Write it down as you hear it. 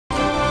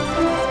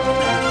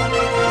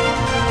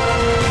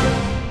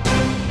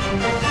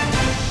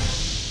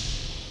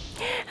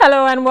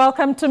Hello and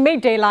welcome to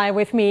Midday Live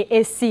with me,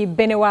 AC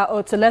Benewa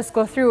Oto. Let's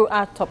go through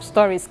our top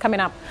stories coming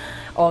up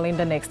all in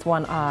the next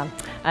 1 hour.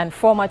 And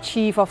former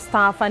Chief of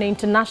Staff and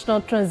International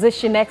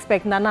Transition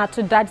Expert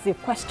Nanatu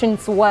Dadzi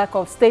questions work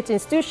of state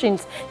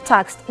institutions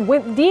tasked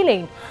with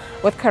dealing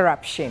with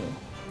corruption.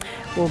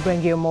 We'll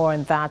bring you more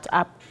on that.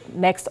 Up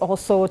next,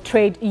 also,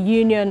 Trade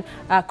Union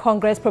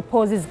Congress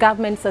proposes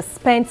government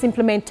suspends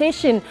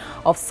implementation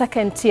of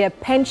second-tier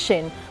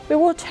pension. We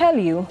will tell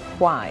you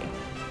why.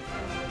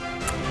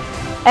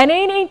 And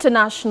in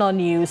international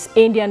news,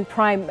 Indian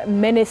Prime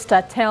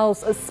Minister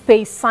tells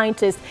space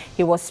scientists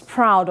he was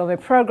proud of a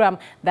program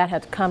that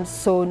had come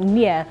so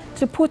near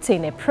to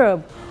putting a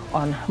probe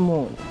on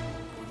Moon.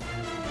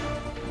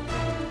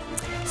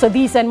 So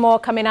these and more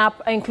coming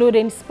up,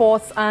 including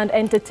sports and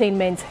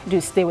entertainment. Do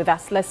stay with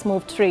us. Let's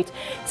move straight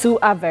to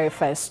our very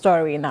first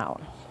story now.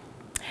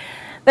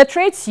 The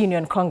Trades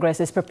Union Congress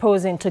is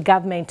proposing to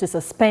government to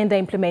suspend the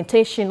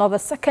implementation of a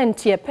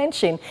second-tier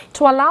pension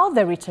to allow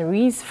the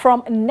retirees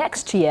from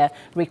next year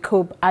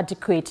recoup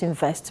adequate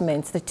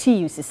investments. The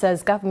TUC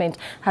says government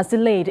has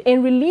delayed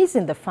in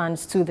releasing the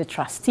funds to the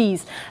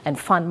trustees and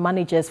fund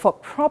managers for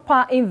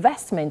proper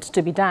investment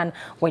to be done,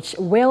 which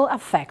will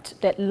affect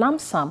the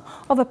lump sum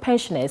of the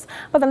pensioners.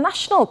 But the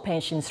National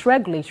Pensions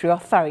Regulatory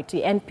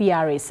Authority,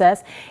 NPRA,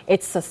 says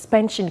its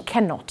suspension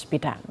cannot be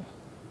done.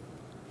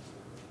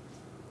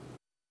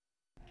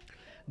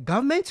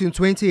 Government in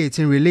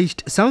 2018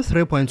 released some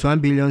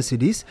 3.1 billion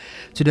cedis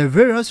to the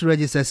various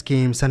registered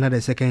schemes under the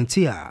second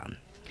tier.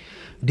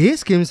 These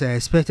schemes are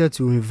expected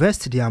to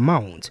invest the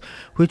amount,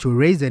 which will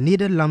raise the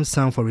needed lump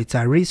sum for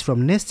retirees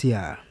from next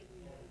year.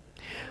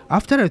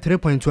 After the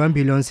 3.1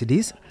 billion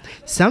cedis,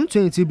 some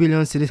 22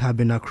 billion cedis have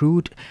been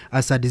accrued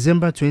as of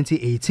December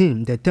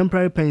 2018, the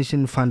temporary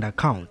pension fund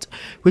account,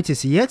 which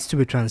is yet to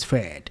be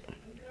transferred.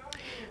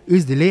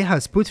 Its delay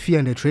has put fear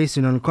in the Trades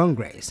Union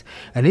Congress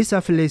and its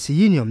affiliates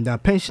union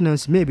that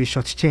pensioners may be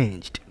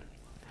shortchanged.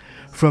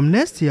 From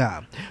next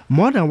year,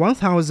 more than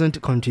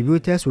 1,000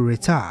 contributors will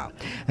retire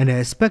and are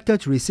expected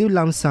to receive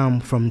lump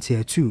sum from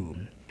Tier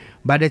 2.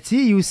 But the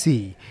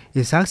TUC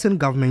is asking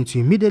government to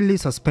immediately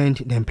suspend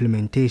the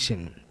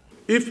implementation.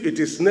 If it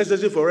is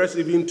necessary for us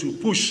even to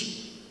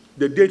push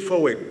the date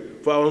forward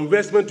for our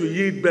investment to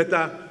yield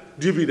better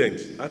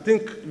dividends, I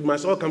think we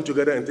must all come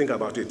together and think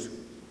about it.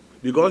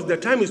 Because the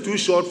time is too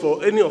short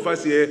for any of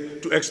us here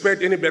to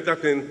expect any better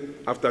thing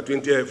after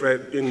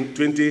in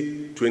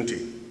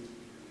 2020.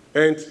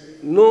 And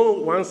no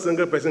one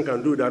single person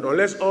can do that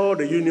unless all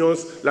the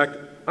unions, like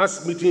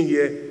us meeting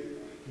here,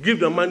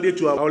 give the mandate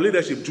to our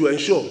leadership to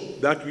ensure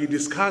that we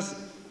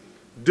discuss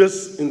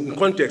this in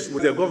context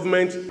with the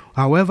government.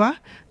 However,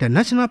 the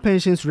National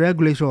Pensions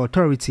Regulatory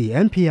Authority,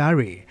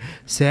 NPRA,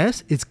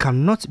 says it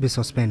cannot be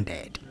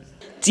suspended.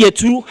 Tier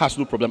 2 has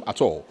no problem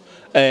at all.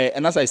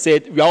 And as I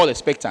said, we are all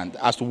expectant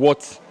as to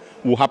what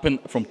will happen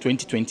from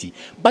 2020.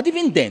 But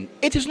even then,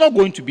 it is not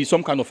going to be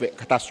some kind of a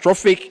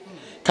catastrophic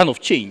kind of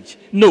change.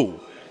 No,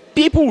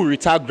 people will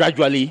retire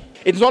gradually.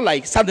 It's not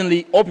like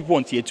suddenly all people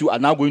on Tier 2 are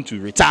now going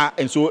to retire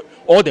and so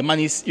all the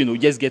monies,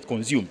 just get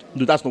consumed.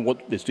 No, that's not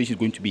what the situation is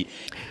going to be.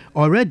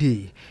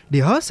 Already, the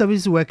Health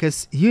Service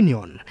Workers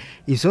Union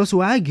is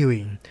also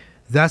arguing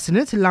that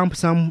net lump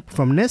sum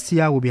from next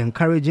year will be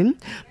encouraging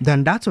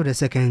than that of the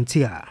second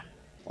tier.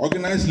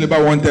 Organized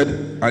labor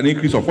wanted an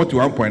increase of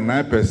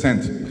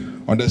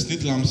 41.9% on the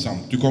state lump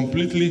sum to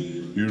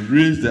completely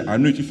erase the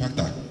annuity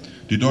factor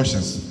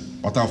deductions.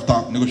 But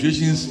after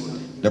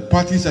negotiations, the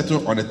parties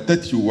settled on a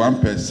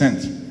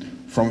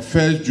 31% from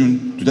 1st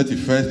June to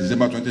 31st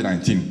December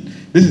 2019.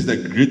 This is the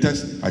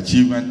greatest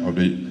achievement of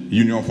the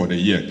union for the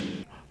year.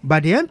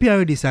 But the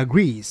NPRA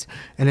disagrees,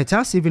 and it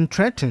has even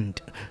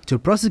threatened to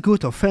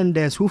prosecute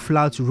offenders who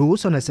flout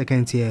rules on a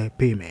second-tier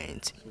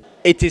payment.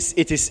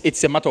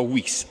 It's a matter of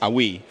weeks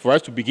away for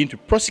us to begin to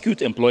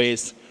prosecute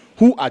employers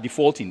who are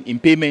defaulting in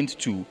payment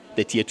to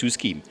the Tier 2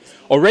 scheme.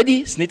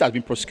 Already, SNIT has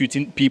been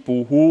prosecuting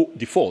people who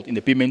default in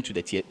the payment to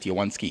the Tier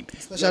 1 scheme.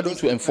 We are going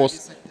to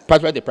enforce,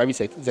 particularly the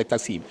private sector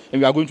scheme,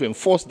 and we are going to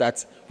enforce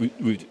that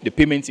with the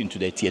payments into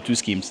the Tier 2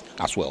 schemes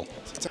as well.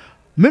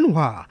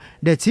 Meanwhile,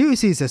 the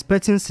TUC is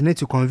expecting SNIT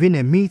to convene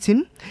a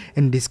meeting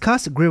and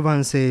discuss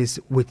grievances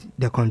with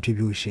the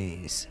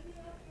contributions.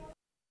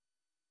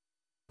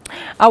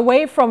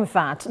 Away from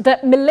that, the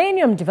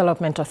Millennium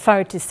Development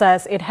Authority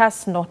says it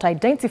has not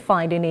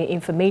identified any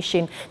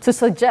information to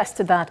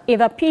suggest that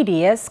either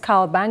PDS,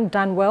 CalBank,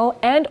 Danwell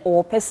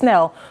and/or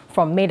personnel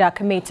from Midday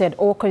committed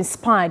or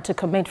conspired to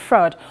commit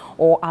fraud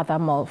or other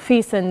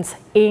malfeasance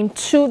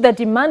into the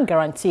demand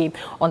guarantee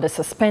on the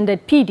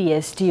suspended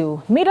PDS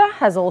deal. Midday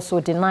has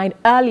also denied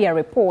earlier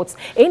reports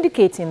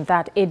indicating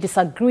that it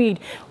disagreed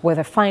with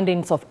the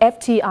findings of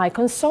FTI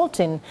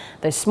Consulting.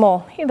 There's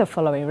more in the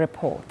following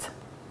report.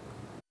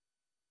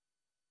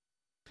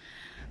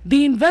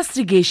 The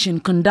investigation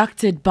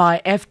conducted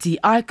by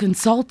FTI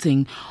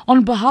Consulting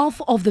on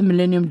behalf of the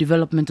Millennium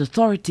Development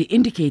Authority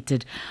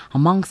indicated,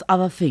 amongst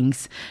other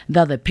things,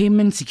 that the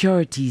payment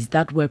securities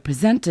that were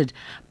presented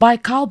by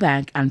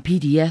CalBank and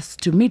PDS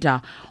to Midday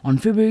on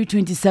February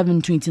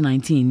 27,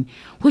 2019,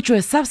 which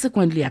were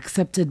subsequently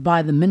accepted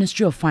by the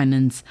Ministry of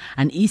Finance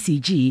and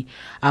ECG,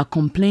 are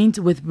compliant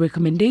with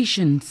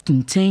recommendations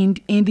contained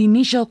in the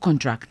initial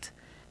contract.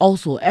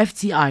 Also,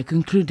 FTI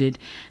concluded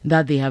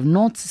that they have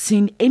not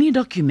seen any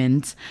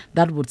documents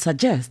that would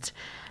suggest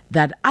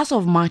that as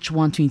of March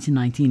 1,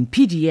 2019,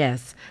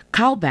 PDS,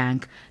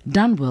 CalBank,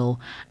 Danwell,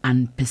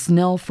 and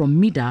personnel from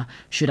Midday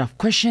should have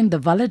questioned the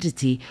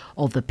validity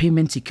of the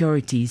payment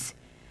securities.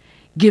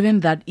 Given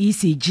that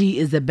ECG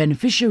is the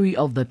beneficiary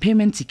of the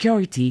payment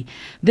security,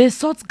 they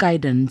sought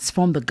guidance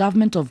from the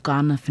Government of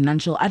Ghana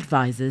financial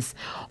advisors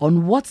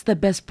on what the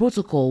best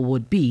protocol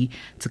would be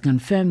to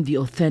confirm the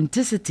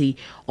authenticity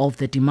of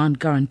the demand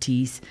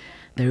guarantees.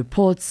 The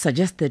report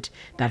suggested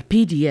that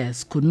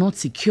PDS could not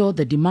secure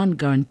the demand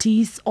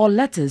guarantees or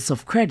letters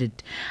of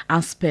credit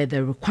as per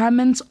the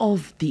requirements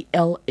of the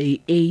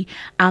LAA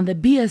and the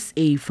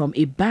BSA from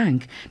a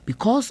bank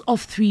because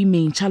of three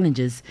main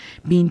challenges,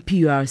 being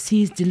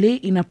PURC's delay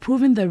in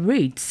approving the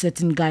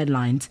rate-setting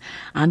guidelines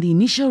and the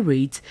initial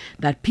rate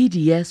that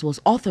PDS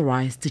was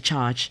authorized to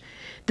charge,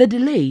 the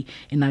delay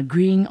in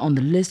agreeing on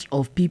the list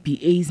of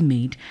PPAs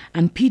made,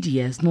 and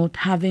PDS not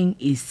having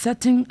a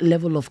certain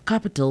level of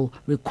capital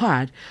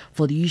required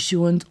for the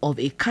issuance of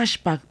a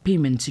cashback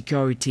payment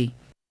security.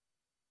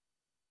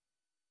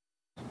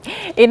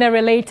 In a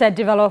related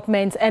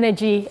development,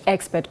 energy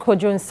expert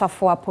Kojo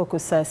Nsafo-Apoku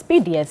says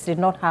PDS did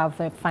not have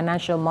the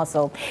financial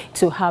muscle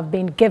to have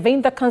been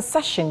given the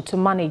concession to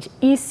manage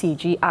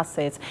ECG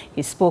assets.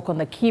 He spoke on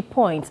the key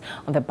points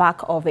on the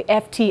back of the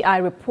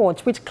FTI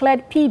report, which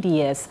cleared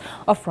PDS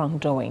of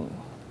wrongdoing.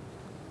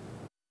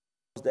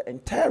 The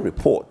entire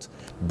report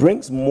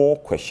brings more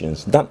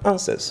questions than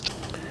answers.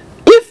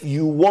 If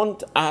you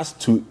want us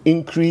to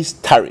increase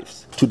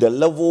tariffs to the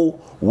level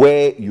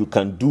where you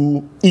can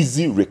do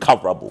easy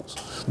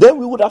recoverables, then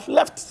we would have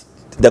left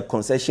the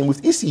concession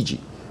with ECG.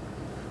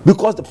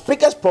 Because the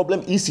biggest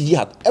problem ECG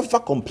had ever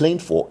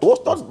complained for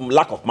was not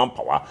lack of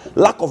manpower,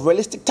 lack of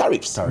realistic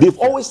tariffs. They've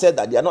always said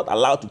that they are not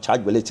allowed to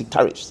charge realistic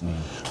tariffs.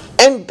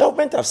 And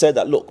government have said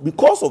that, look,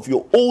 because of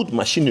your old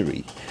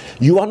machinery,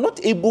 you are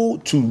not able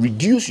to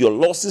reduce your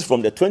losses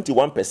from the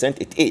 21%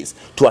 it is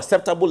to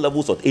acceptable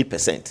levels of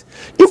 8%.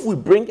 If we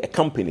bring a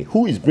company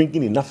who is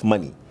bringing enough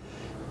money,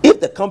 if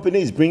the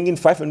company is bringing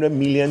 500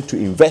 million to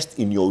invest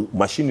in your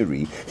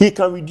machinery, he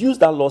can reduce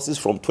that losses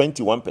from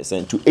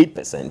 21% to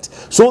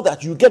 8% so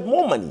that you get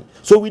more money.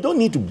 So we don't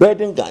need to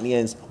burden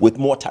Ghanaians with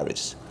more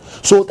tariffs.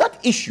 So that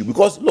issue,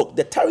 because look,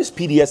 the tariffs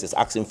PDS is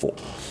asking for,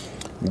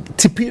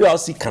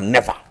 TPLC can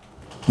never.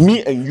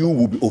 Me and you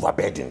will be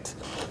overburdened.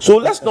 So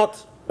let's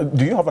not.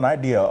 Do you have an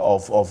idea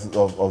of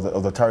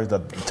the tariff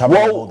that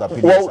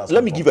PDS well,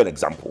 let me give you an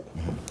example.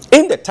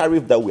 In the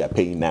tariff that we are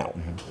paying now,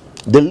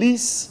 the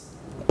lease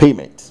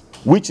payment,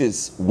 which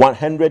is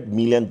 $100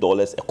 million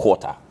a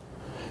quarter,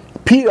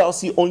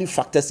 PLC only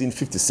factors in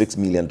 $56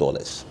 million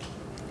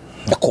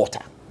a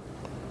quarter.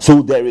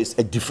 So there is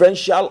a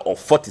differential of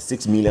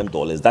 $46 million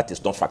that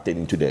is not factored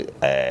into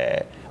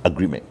the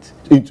agreement,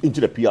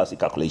 into the PLC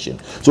calculation.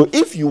 So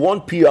if you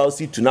want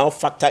PLC to now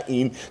factor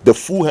in the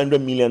full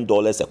 $100 million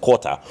a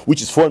quarter,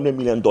 which is $400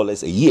 million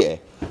a year,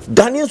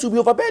 Ghanaians will be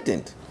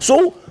overburdened.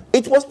 So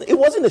it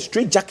wasn't a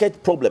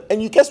straitjacket problem.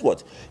 And you guess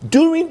what?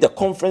 During the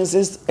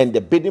conferences and the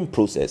bidding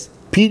process,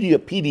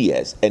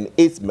 PDS and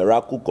its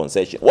Miracle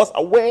concession was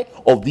aware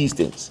of these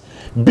things.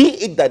 Be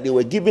it that they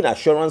were given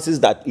assurances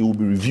that it will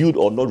be reviewed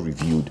or not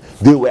reviewed,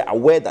 they were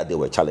aware that there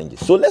were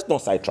challenges. So let's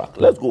not sidetrack.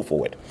 Let's go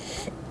forward.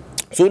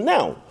 So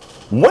now,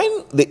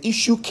 when the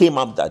issue came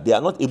up that they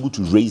are not able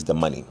to raise the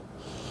money,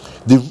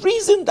 the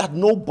reason that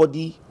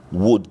nobody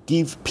would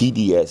give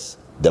PDS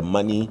the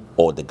money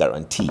or the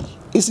guarantee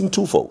is in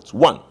two folds.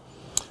 One,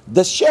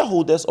 the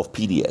shareholders of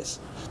PDS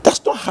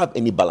does not have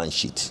any balance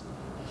sheet.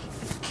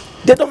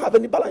 They don't have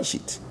any balance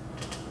sheet.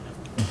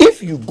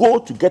 If you go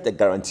to get a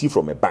guarantee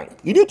from a bank,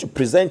 you need to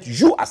present,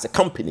 you as a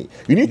company,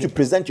 you need to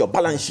present your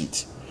balance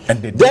sheet.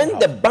 And then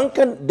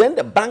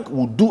the bank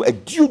will do a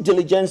due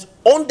diligence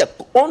on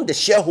the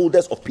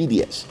shareholders of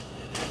PDS.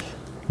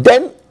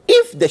 Then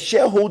if the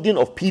shareholding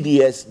of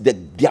PDS,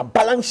 their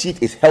balance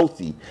sheet is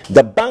healthy,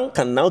 the bank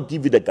can now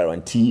give you the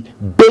guarantee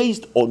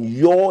based on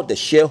the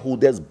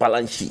shareholders'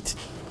 balance sheet.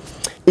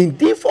 In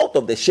default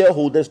of the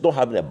shareholders not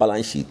having a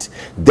balance sheet,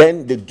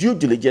 then the due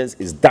diligence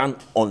is done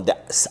on the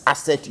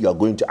asset you are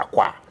going to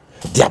acquire,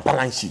 their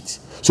balance sheet.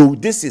 So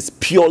this is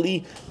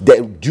purely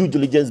the due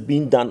diligence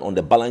being done on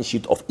the balance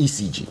sheet of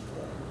ECG.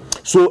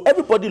 So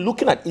everybody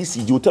looking at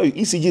ECG will tell you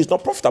ECG is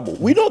not profitable.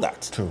 We know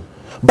that. True.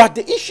 But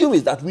the issue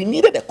is that we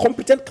needed a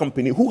competent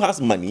company who has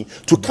money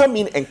to come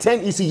in and turn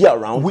ECG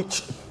around,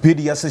 which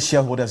PDS's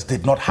shareholders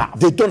did not have.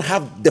 They don't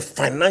have the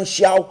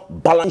financial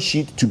balance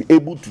sheet to be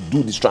able to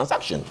do this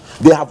transaction.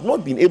 They have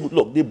not been able.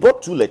 Look, they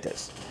brought two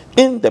letters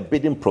in the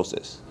bidding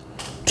process.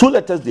 2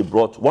 letters they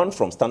brought, one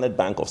from Standard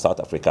Bank of South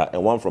Africa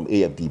and one from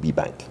AFDB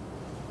Bank.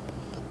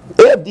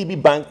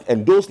 AFDB Bank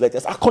and those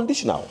letters are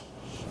conditional.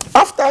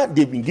 After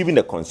they've been given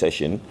a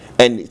concession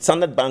and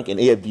Standard Bank and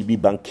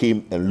AFDB Bank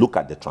came and looked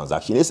at the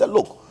transaction, they said,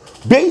 look,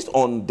 based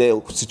on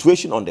the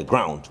situation on the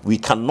ground, we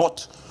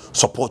cannot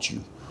support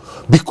you.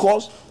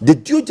 Because the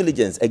due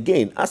diligence,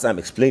 again, as I'm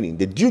explaining,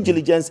 the due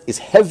diligence is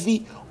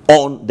heavy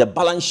on the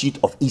balance sheet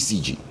of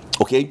ECG.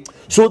 Okay?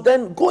 So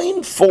then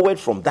going forward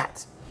from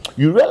that,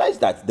 you realize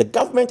that the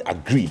government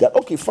agreed that,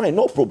 okay, fine,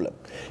 no problem.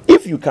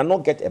 If you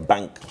cannot get a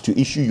bank to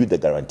issue you the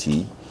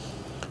guarantee,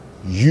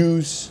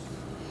 use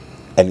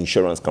an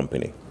insurance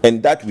company.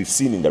 And that we've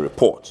seen in the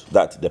report,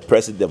 that the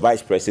president, the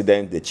vice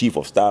president, the chief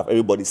of staff,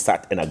 everybody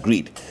sat and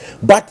agreed.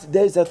 But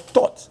there's a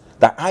thought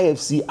that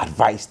IFC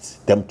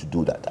advised them to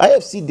do that.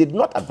 IFC did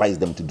not advise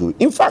them to do it.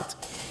 In fact,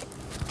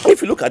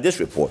 if you look at this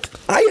report,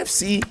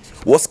 IFC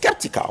was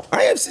skeptical.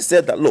 IFC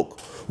said that, look,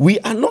 we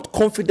are not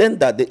confident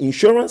that the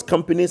insurance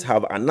companies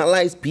have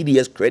analyzed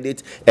PDS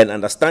credit and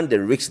understand the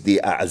risks they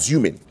are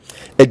assuming.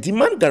 A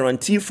demand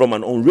guarantee from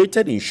an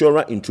unrated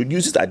insurer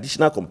introduces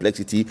additional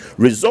complexity,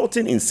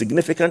 resulting in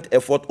significant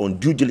effort on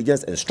due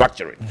diligence and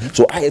structuring.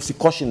 So IFC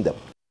cautioned them.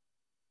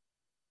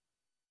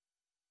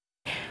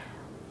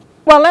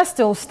 Well, let's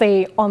still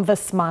stay on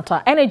this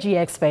matter. Energy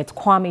expert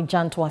Kwame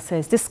Jantwa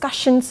says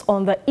discussions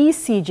on the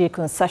ECG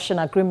concession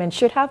agreement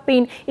should have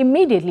been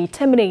immediately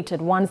terminated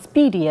once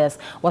PDS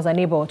was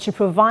unable to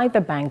provide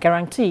the bank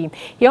guarantee.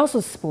 He also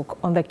spoke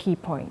on the key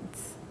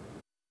points.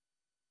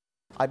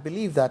 I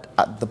believe that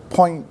at the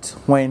point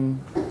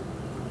when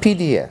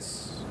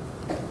PDS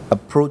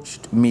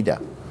approached Midday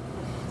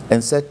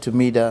and said to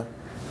Midday,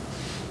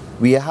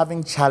 we are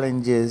having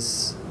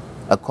challenges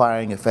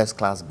acquiring a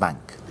first-class bank.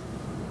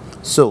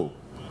 So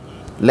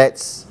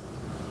let's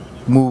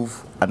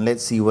move and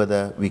let's see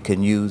whether we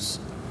can use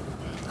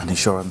an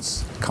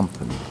insurance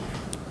company.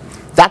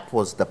 That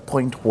was the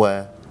point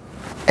where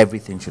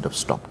everything should have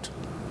stopped.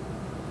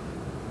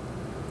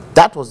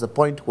 That was the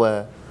point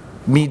where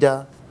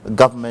Midday, the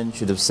government,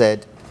 should have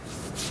said,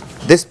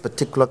 this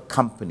particular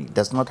company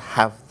does not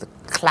have the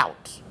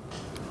clout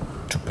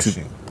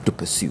to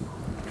pursue.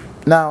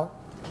 Now,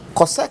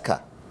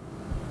 COSECA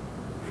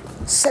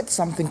said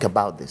something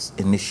about this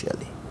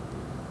initially.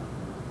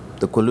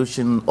 The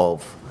coalition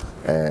of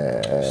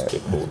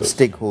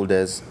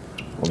stakeholders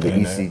of the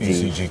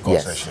ECG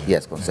concession.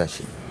 Yes,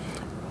 concession.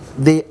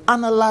 They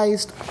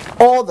analyzed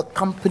all the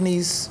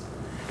companies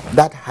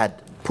that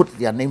had put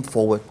their name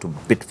forward to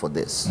bid for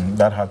this.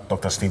 That had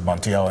Dr. Steve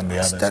Mantiao and the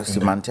others. Dr.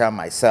 Steve Mantiao,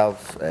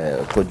 myself,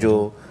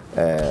 Kojo,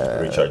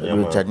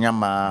 Richard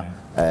Nyama,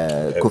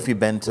 Kofi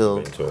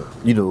Bentil.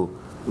 You know,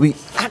 we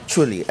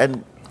actually,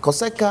 and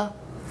COSECA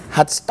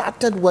had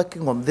started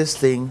working on this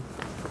thing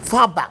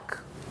far back,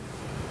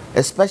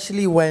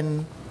 especially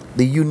when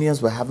the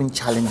unions were having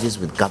challenges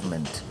with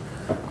government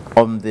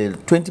on the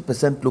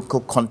 20% local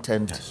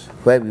content,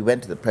 where we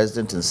went to the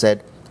president and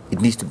said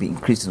it needs to be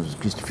increased, and it was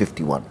increased to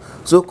 51.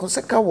 So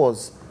COSECA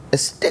was a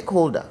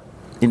stakeholder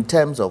in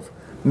terms of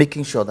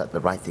making sure that the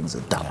right things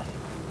are done.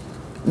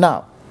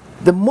 Now,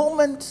 the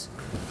moment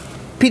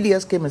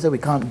PDS came and said we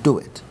can't do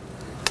it,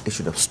 it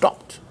should have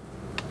stopped.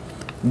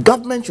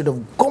 Government should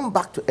have gone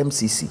back to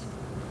MCC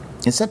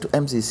and said to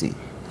MCC,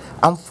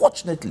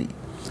 unfortunately,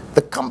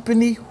 the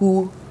company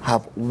who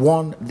have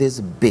won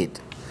this bid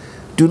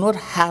do not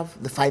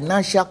have the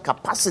financial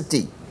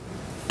capacity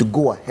to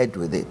go ahead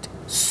with it.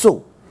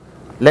 So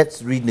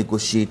let's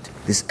renegotiate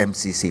this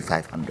MCC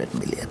 500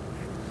 million.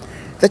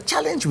 The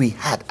challenge we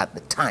had at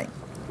the time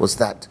was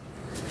that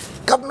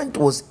government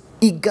was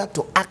eager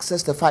to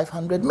access the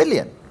 500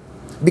 million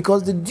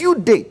because the due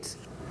date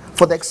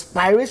for the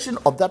expiration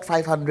of that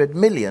 500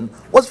 million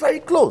was very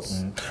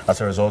close.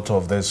 As a result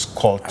of this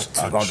court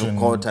action.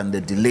 Court and the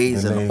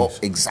delays. And all,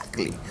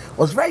 exactly.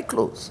 Was very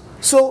close.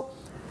 So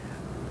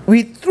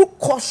we threw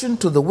caution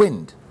to the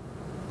wind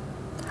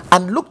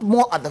and looked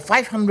more at the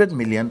 500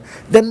 million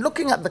than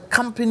looking at the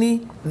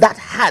company that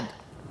had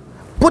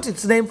put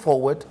its name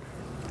forward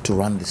to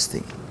run this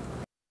thing.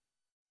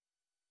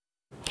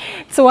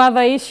 To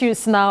other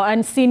issues now,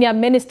 and Senior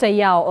Minister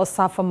Yao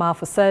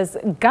Osafo-Maafo says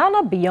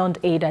Ghana Beyond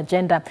Aid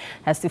agenda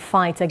has to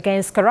fight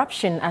against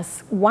corruption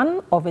as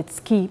one of its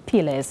key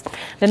pillars.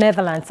 The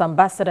Netherlands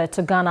ambassador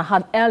to Ghana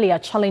had earlier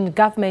challenged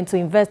government to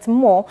invest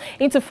more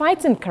into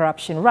fighting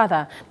corruption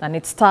rather than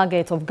its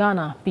target of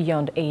Ghana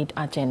Beyond Aid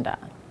agenda.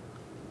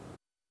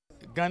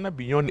 Ghana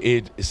Beyond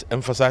Aid is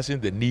emphasizing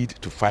the need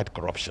to fight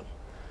corruption.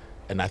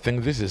 And I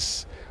think this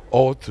is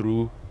all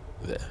through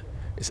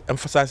it's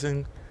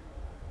emphasizing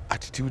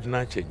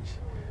attitudinal change,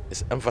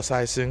 it's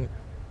emphasizing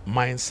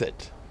mindset,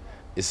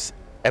 it's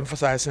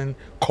emphasizing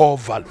core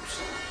values.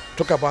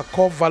 Talk about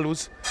core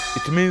values,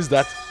 it means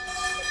that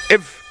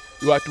if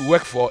you are to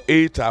work for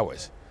 8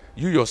 hours,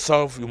 you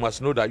yourself, you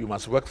must know that you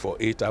must work for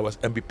 8 hours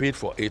and be paid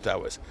for 8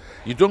 hours.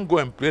 You don't go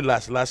and play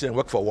last year and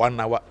work for 1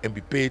 hour and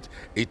be paid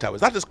 8 hours.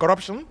 That is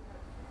corruption.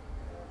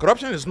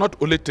 Corruption is not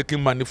only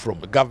taking money from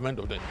the government.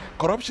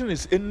 Corruption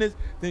is anything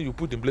you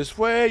put in place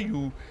where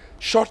you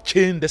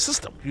shortchange the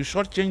system, you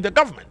shortchange the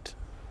government.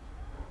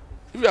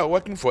 If you are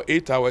working for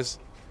 8 hours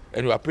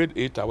and you are paid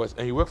 8 hours,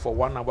 and you work for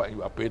 1 hour and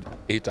you are paid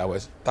 8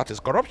 hours, that is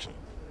corruption.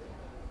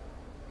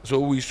 So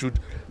we should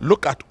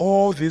look at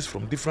all this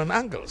from different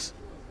angles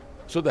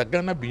so that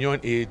Ghana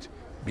Beyond Aid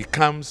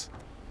becomes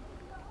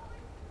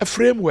a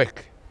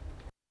framework.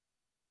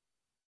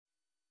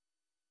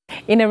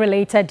 In a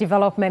related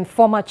development,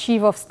 former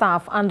Chief of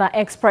Staff under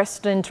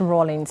ex-President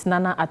Rawlings,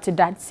 Nana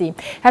Ato-Dadzie,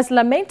 has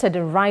lamented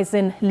the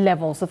rising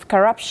levels of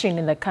corruption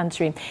in the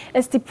country.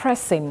 It's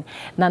depressing.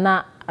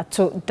 Nana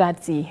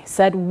Ato-Dadzie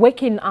said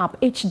waking up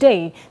each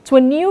day to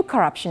a new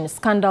corruption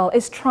scandal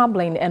is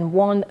troubling and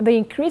warned the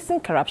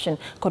increasing corruption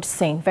could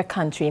sink the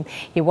country.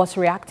 He was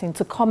reacting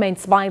to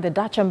comments by the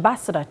Dutch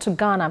ambassador to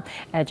Ghana,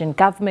 urging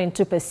government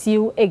to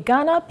pursue a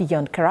Ghana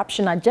Beyond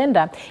Corruption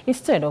agenda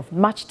instead of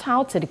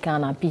much-touted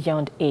Ghana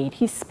Beyond Aid.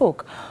 He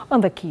spoke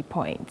on the key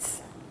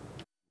points.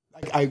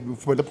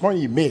 For the point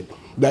you made,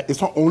 that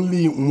it's not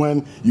only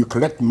when you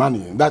collect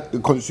money that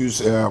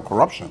constitutes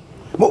corruption,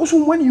 but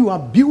also when you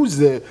abuse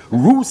the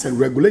rules and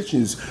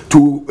regulations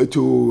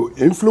to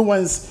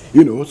influence,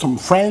 some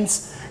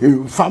friends,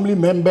 family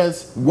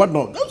members,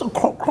 whatnot. Those are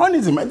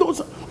cronyism, and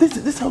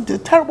these are the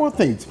terrible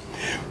things.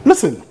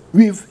 Listen,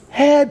 we've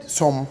had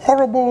some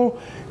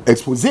horrible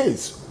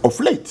exposés of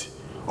late.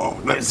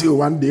 Let's say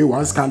one day,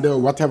 one scandal,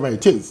 whatever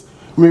it is.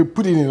 We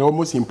put it in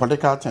almost in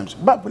political terms,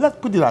 but let's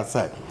put it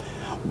aside.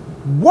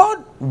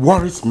 What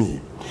worries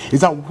me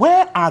is that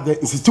where are the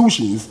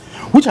institutions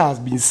which has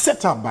been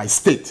set up by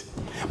state,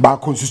 by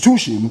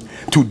constitution,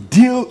 to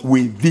deal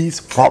with these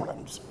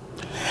problems?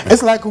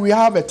 It's like we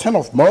have a tin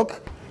of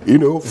milk,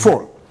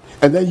 full,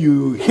 and then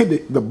you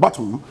hit the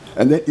bottom,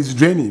 and then it's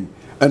draining,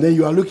 and then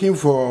you are looking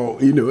for,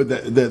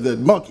 the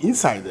milk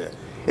inside there.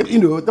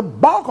 The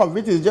bulk of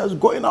it is just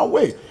going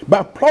away.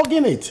 By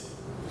plugging it,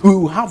 we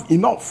will have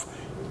enough,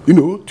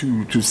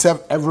 to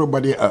serve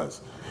everybody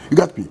else. You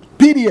got me.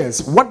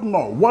 PDS, what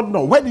not?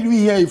 Where did we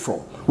hear it from?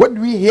 Where did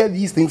we hear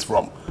these things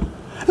from?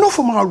 Not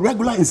from our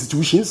regular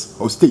institutions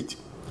of state.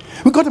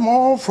 We got them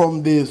all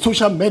from the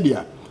social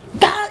media.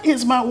 That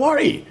is my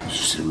worry.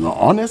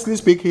 Honestly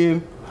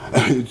speaking,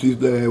 it is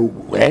the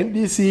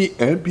NDC,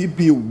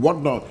 NPP,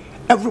 whatnot.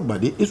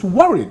 Everybody is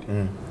worried.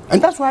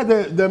 And that's why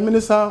the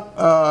minister,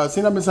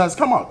 senior minister, has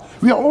come out.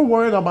 We are all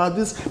worried about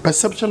this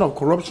perception of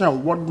corruption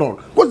and whatnot.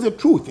 What's the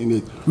truth in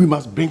it? We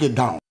must bring it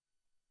down.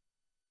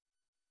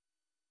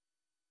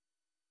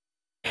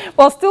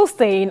 While still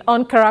staying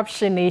on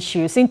corruption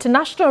issues,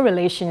 international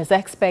relations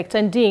expert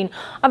and dean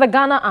of the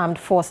Ghana Armed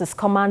Forces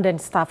Command and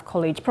Staff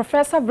College,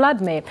 Professor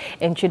Vladimir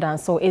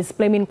Nchudanso, is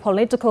blaming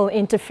political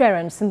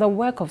interference in the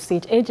work of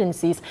state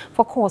agencies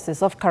for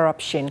causes of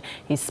corruption.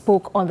 He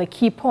spoke on the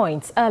key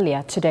points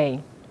earlier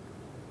today.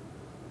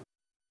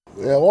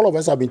 All of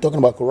us have been talking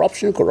about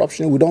corruption.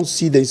 We don't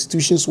see the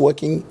institutions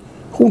working.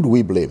 Who do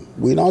we blame?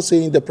 We're now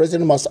saying the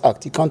president must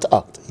act. He can't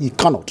act. He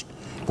cannot.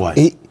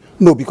 Why?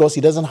 No, because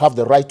he doesn't have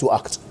the right to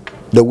act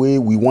the way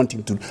we want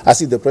him to.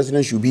 As if the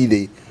president should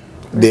be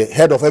the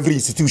head of every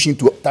institution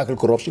to tackle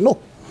corruption. No.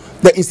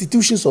 The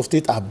institutions of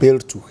state are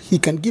built to. He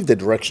can give the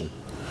direction.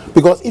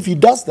 Because if he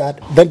does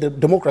that, then the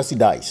democracy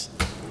dies.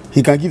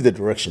 He can give the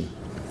direction.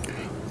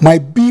 My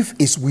beef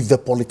is with the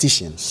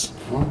politicians.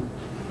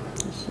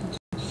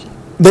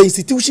 The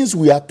institutions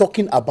we are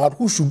talking about,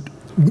 who should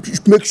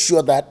make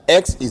sure that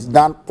X is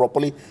done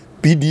properly,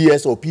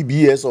 PDS or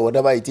PBS or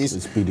whatever it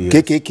is,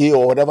 KKK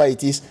or whatever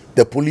it is,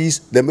 the police,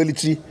 the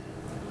military.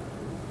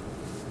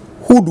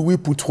 Who do we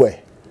put where?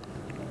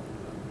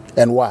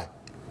 And why?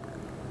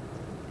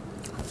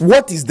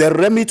 What is the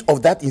remit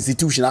of that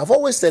institution? I've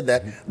always said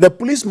that the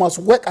police must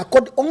work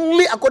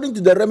only according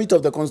to the remit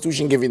of the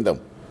constitution given them.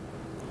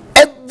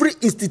 Every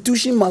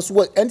institution must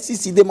work.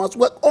 NCC, they must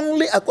work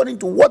only according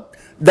to what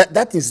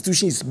that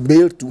institution is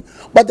built to.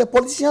 But the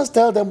politicians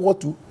tell them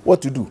what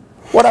to do.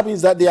 What happens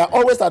is that they are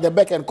always at the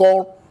beck and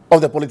call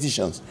of the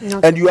politicians.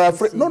 And you are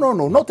afraid. No,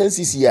 not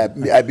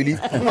NCC, I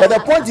believe. But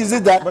the point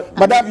is that,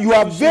 madam, you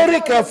are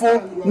very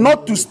careful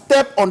not to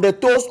step on the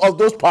toes of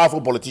those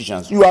powerful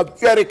politicians. You are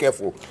very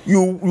careful.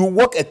 You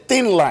walk a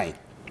thin line.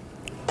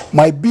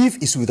 My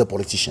beef is with the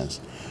politicians.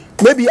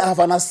 Maybe I have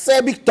an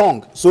acerbic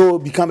tongue, so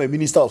become a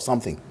minister of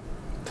something.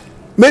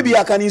 Maybe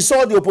I can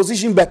insult the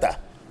opposition better.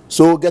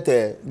 So get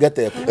a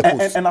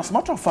post. And as a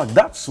matter of fact,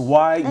 that's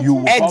why you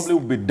will probably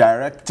be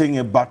directing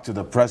it back to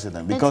the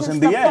president, because in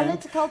the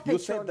end, you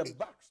said the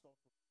backstop.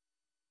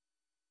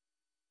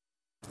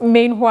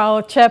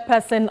 Meanwhile,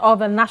 chairperson of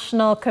the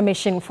National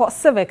Commission for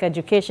Civic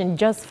Education,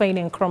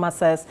 Josephine Nkrumah,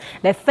 says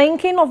the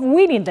thinking of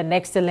winning the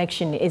next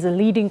election is a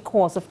leading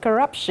cause of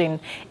corruption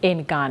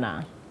in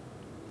Ghana.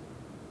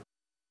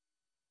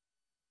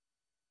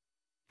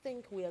 I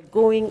think we are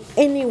going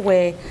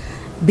anywhere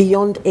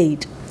beyond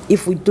aid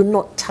if we do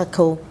not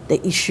tackle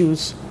the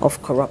issues of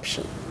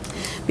corruption,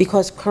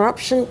 because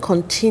corruption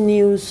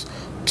continues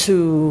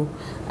to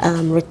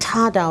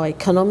retard our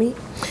economy.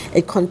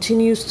 It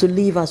continues to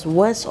leave us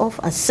worse off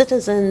as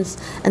citizens,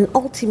 and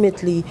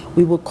ultimately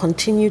we will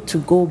continue to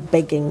go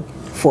begging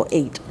for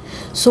aid.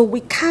 So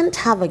we can't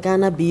have a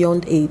Ghana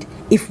beyond aid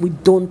if we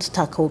don't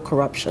tackle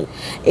corruption.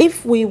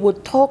 If we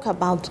would talk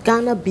about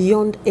Ghana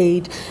beyond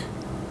aid,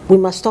 we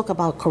must talk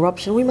about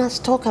corruption. We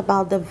must talk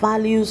about the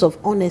values of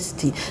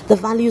honesty, the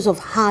values of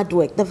hard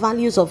work, the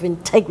values of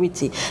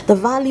integrity, the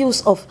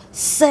values of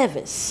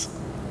service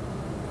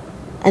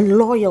and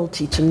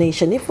loyalty to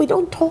nation. If we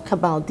don't talk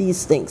about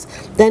these things,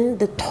 then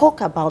the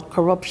talk about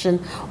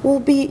corruption will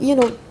be,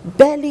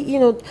 barely,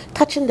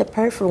 touching the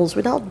peripherals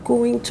without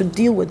going to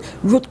deal with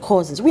root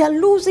causes. We are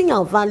losing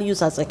our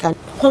values as a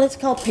country.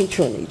 Political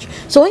patronage.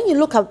 So when you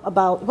look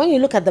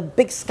at the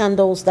big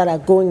scandals that are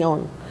going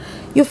on,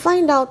 you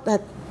find out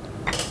that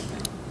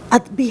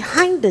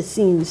behind the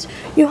scenes,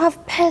 you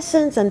have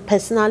persons and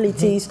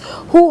personalities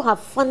who have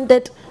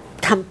funded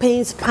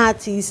campaigns,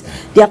 parties,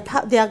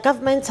 their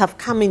governments have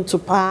come into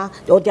power,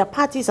 or their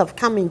parties have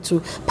come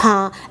into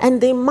power, and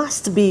they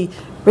must be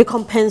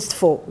recompensed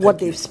for what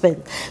they've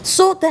spent.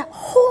 So the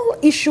whole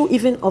issue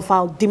even of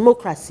our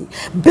democracy,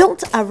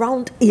 built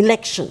around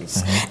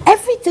elections,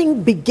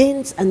 everything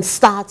begins and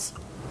starts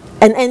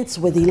and ends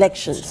with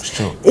elections.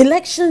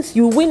 Elections,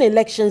 you win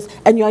elections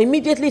and you're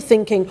immediately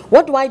thinking,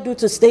 what do I do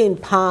to stay in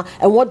power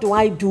and what do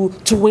I do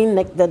to win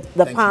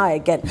the power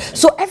again?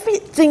 So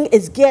everything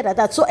is geared at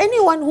that. So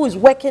anyone who is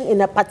working in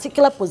a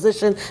particular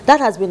position that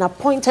has been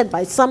appointed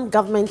by some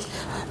government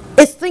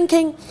is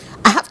thinking,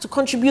 I have to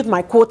contribute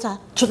my quota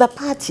to the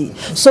party.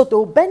 So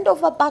they'll bend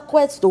over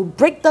backwards, they'll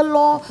break the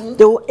law,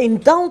 they'll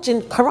indulge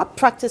in corrupt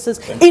practices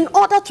in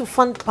order to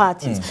fund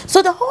parties.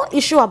 So the whole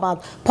issue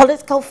about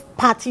political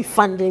party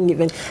funding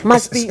even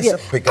must be... And then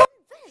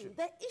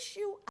the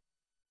issue...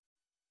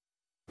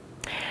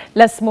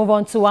 Let's move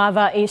on to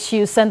other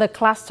issues. And the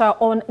cluster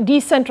on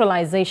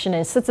decentralization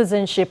and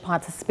citizenship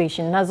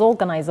participation has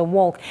organized a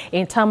walk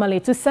in Tamale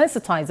to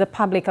sensitize the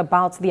public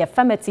about the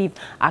Affirmative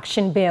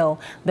Action Bill.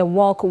 The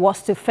walk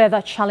was to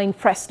further challenge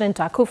President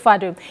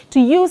Akufo-Addo to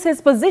use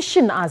his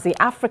position as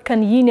the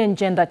African Union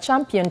Gender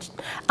Champion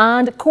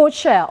and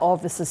co-chair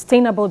of the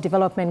Sustainable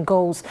Development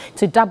Goals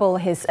to double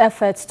his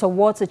efforts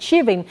towards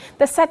achieving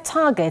the set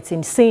targets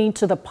in saying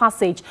to the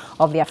passage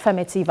of the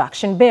Affirmative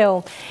Action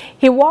Bill.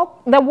 The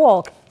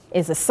walk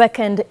is the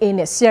second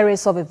in a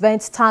series of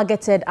events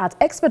targeted at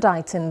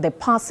expediting the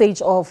passage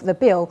of the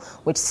bill,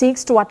 which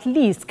seeks to at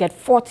least get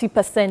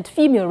 40%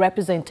 female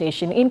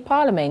representation in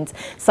Parliament.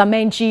 Some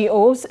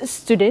NGOs,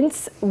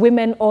 students,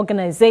 women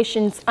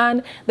organizations,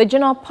 and the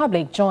general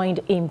public joined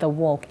in the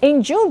walk.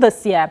 In June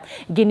this year,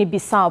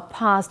 Guinea-Bissau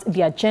passed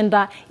the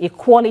Gender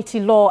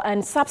Equality Law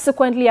and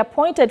subsequently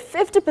appointed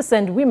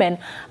 50% women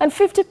and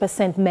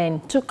 50%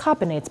 men to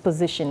cabinet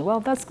position. Well,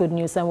 that's good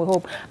news, and we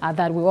hope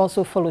that we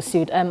also follow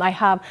suit. I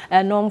have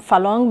Nong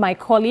Falong, my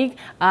colleague,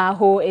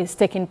 who is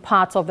taking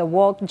part of the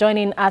walk,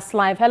 joining us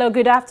live. Hello,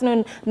 good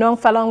afternoon, Nong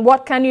Falong.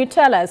 What can you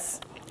tell us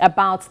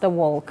about the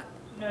walk?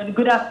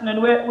 Good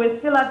afternoon. We're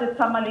still at the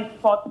Tamale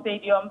Sports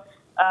Stadium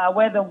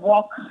where the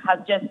walk has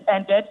just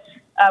ended.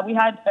 We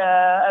had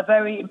a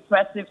very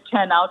impressive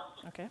turnout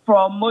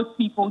from most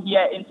people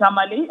here in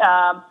Tamale.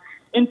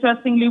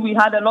 Interestingly, we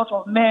had a lot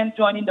of men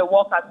joining the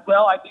walk as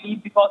well, I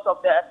believe because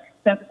of the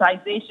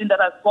sensitization that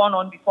has gone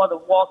on before the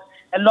walk.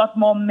 A lot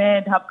more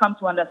men have come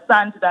to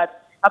understand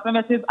that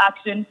affirmative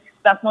action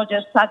does not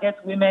just target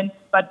women,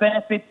 but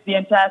benefits the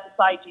entire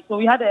society. So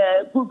we had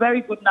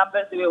very good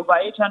numbers. There were over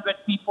 800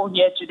 people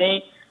here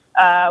today,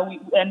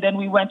 and then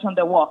we went on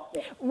the walk.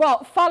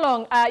 Well,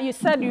 Falong, you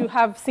said you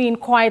have seen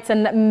quite a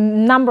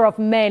number of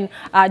men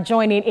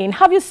joining in.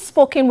 Have you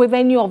spoken with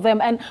any of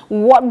them, and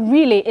what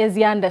really is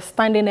the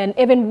understanding, and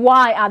even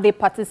why are they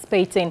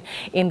participating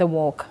in the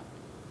walk?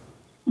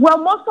 Well,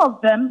 most of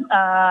them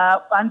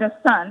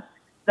understand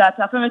that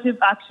affirmative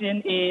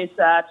action is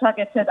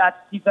targeted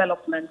at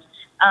development.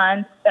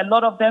 And a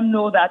lot of them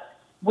know that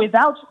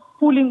without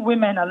pulling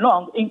women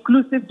along,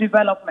 inclusive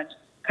development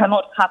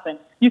cannot happen.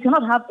 You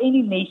cannot have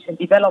any nation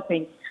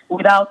developing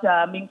without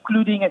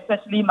including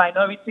especially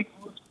minority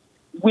groups,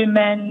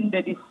 women,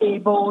 the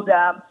disabled,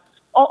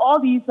 all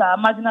these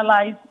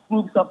marginalized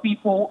groups of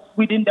people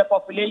within the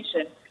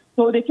population.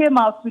 So they came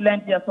out to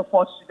lend their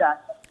support to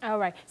that. All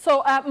right.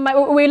 So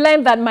we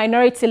learned that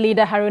Minority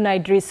Leader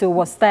Haruna Idrisu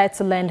was there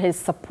to lend his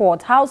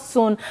support. How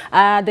soon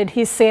did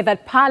he say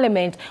that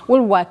Parliament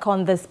will work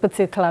on this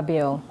particular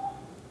bill?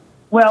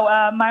 Well,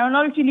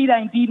 Minority Leader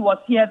indeed was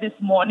here this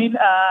morning.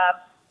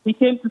 He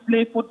came to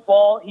play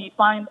football. He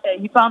found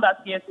us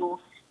here, so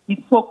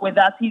he spoke with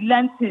us. He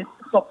lent his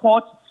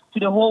support to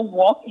the whole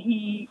walk.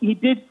 He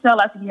did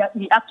tell us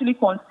he actually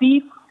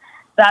conceived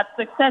that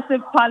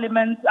successive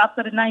parliaments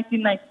after the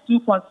 1992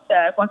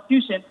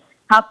 Constitution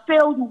have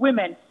failed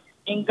women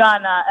in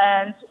Ghana,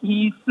 and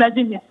he's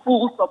pledging his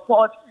full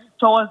support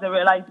towards the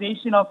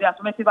realization of the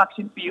Affirmative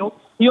Action Bill.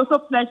 He also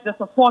pledged the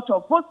support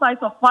of both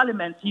sides of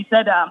Parliament. He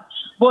said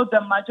both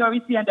the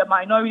majority and the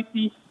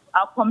minority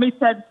are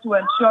committed to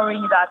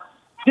ensuring that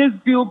this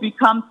bill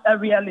becomes a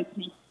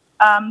reality.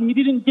 He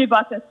didn't give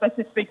us a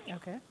specific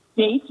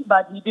date,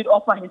 but he did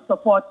offer his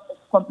support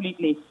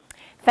completely.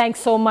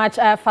 Thanks so much,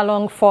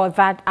 Falong, for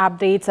that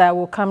update.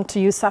 We'll come to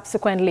you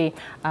subsequently,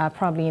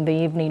 probably in the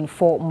evening,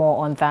 for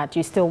more on that.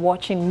 You're still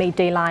watching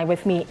Midday Live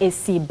with me,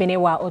 AC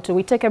Binewa Oto.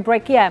 We take a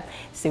break here.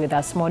 Stay with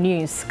us. More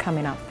news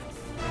coming up.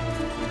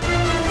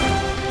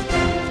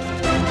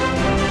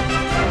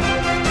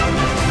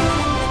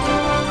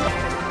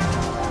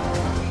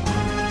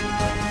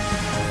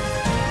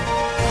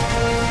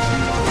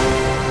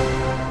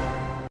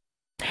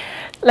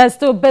 Let's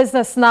do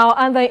business now.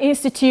 And the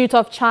Institute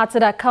of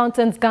Chartered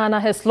Accountants Ghana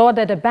has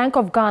lauded the Bank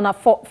of Ghana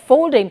for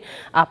folding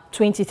up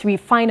 23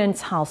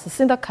 finance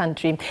houses in the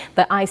country.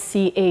 The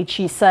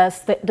ICAG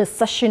says the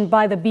decision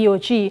by the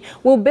BOG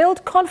will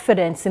build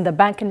confidence in the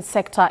banking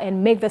sector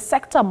and make the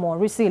sector more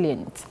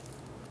resilient.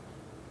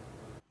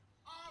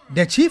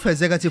 The Chief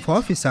Executive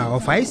Officer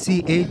of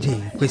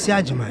ICAG, Kwesi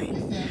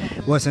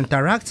Agyeman, was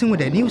interacting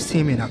with the news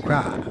team in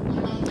Accra.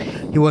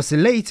 He was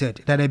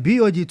elated that the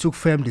BOG took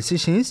firm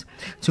decisions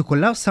to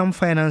collapse some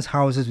finance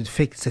houses with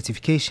fake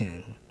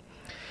certification.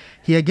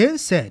 He again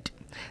said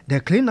the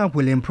cleanup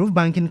will improve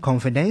banking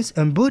confidence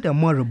and build a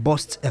more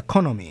robust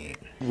economy.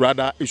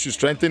 Rather, it should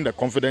strengthen the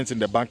confidence in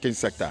the banking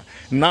sector.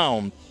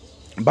 Now,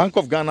 Bank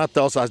of Ghana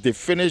tells us they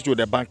finished with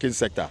the banking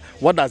sector.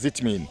 What does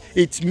it mean?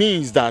 It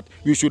means that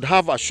you should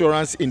have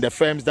assurance in the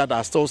firms that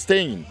are still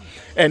staying.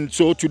 And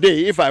so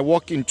today, if I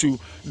walk into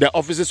the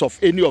offices of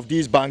any of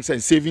these banks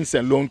and savings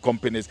and loan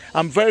companies,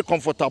 I'm very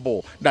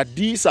comfortable that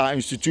these are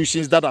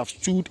institutions that have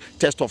stood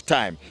test of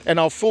time, and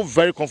I'll feel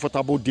very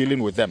comfortable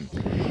dealing with them.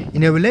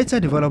 In a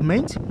related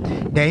development,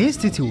 the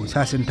Institute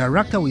has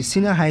interacted with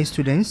senior high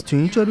students to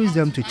introduce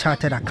them to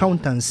chartered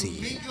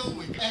accountancy.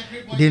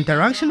 The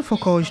interaction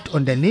focused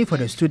on the need for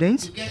the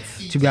students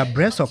to be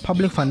abreast of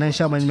public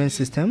financial management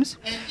systems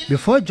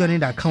before joining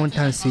the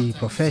accountancy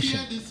profession.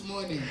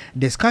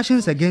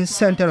 Discussions again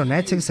centered on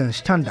ethics and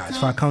standards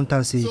for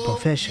accountancy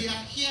profession.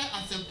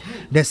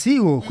 The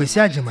CEO, Kwesi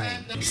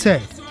Agyeman,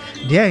 said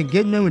their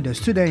engagement with the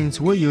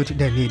students will yield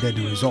the needed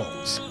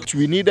results.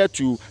 We needed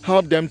to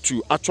help them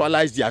to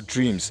actualize their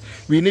dreams.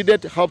 We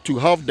needed help to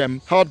help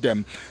them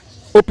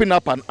open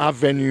up an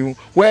avenue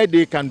where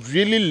they can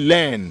really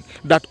learn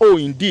that, oh,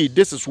 indeed,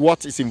 this is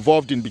what is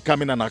involved in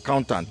becoming an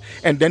accountant,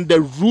 and then the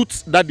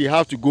routes that they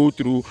have to go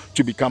through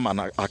to become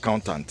an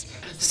accountant.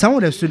 Some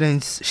of the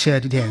students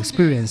shared their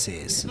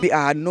experiences.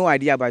 I had no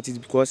idea about it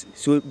because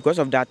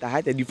of that, I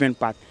had a different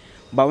path.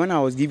 But when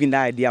I was given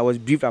that idea, I was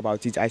briefed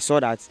about it. I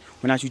saw that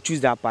when I should choose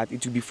that path,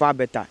 it would be far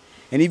better.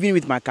 And even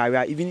with my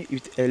career, even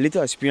with a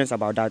little experience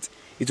about that,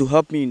 it will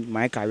help me in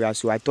my career.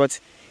 So I thought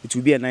it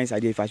would be a nice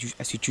idea if I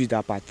should choose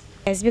that path.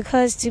 Yes,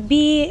 because to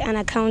be an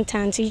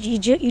accountant, you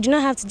do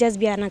not have to just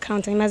be an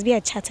accountant. You must be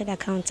a chartered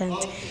accountant.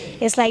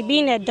 It's like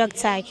being a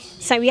doctor.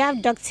 So we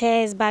have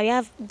doctors, but we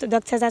have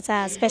doctors that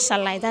are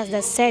specialized. That's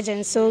the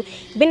surgeon. So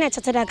being a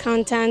chartered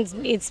accountant,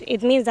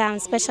 it means that I'm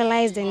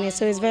specialized in it.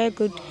 So it's very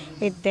good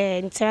with the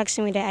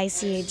interaction with the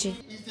ICAG.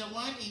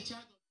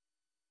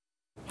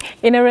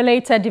 In a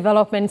related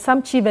development,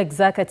 some chief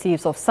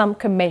executives of some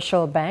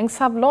commercial banks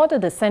have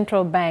lauded the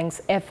central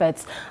bank's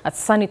efforts at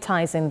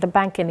sanitizing the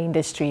banking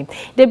industry.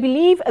 They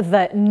believe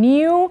the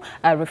new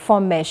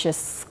reform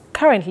measures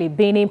currently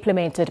being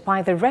implemented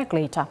by the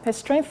regulator has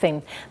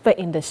strengthened the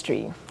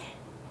industry.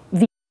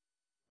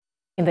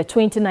 In the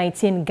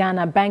 2019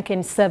 Ghana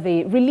Banking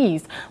Survey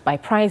released by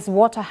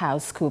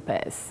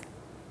PricewaterhouseCoopers.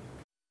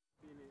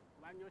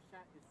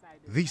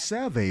 The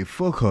survey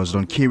focused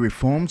on key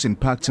reforms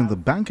impacting the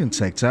banking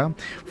sector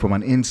from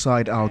an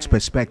inside-out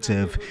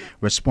perspective.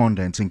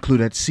 Respondents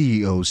included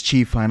CEOs,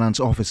 chief finance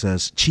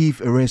officers,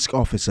 chief risk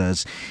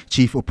officers,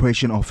 chief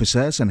operation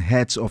officers, and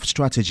heads of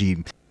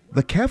strategy.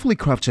 The carefully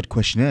crafted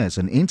questionnaires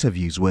and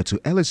interviews were to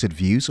elicit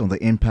views on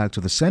the impact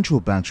of the central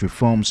bank's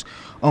reforms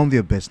on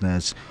their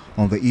business.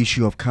 On the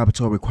issue of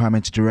Capital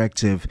Requirements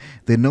Directive,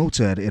 they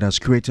noted it has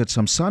created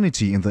some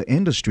sanity in the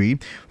industry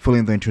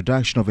following the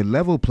introduction of a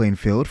level playing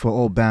field for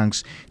all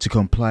banks to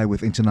comply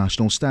with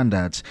international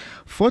standards.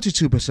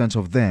 42%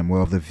 of them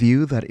were of the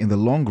view that in the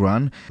long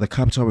run, the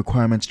Capital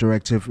Requirements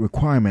Directive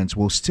requirements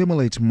will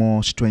stimulate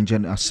more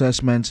stringent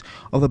assessment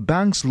of the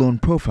bank's loan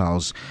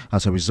profiles,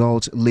 as a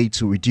result lead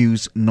to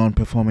reduced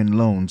non-performing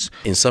loans.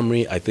 In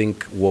summary, I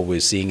think what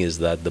we're seeing is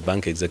that the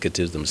bank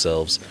executives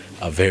themselves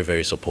are very,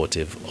 very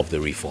supportive of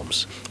the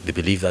reforms. They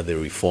believe that the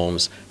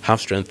reforms have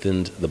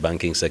strengthened the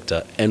banking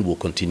sector and will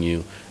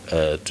continue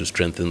to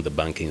strengthen the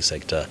banking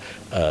sector.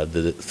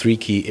 The three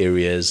key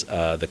areas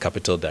are the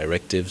capital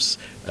directives,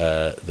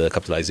 the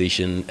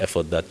capitalization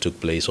effort that took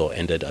place or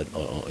ended on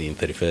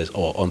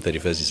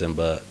 31st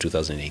December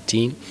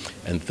 2018,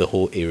 and the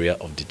whole area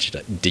of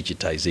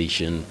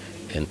digitization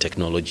and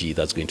technology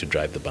that's going to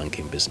drive the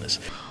banking business.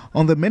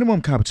 On the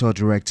minimum capital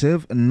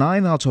directive,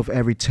 9 out of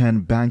every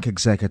 10 bank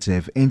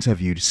executives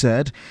interviewed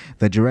said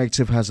the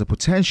directive has the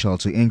potential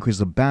to increase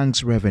the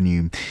bank's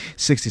revenue.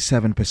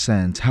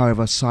 67%,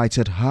 however,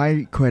 cited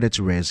high credit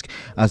risk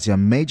as their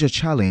major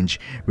challenge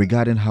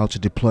regarding how to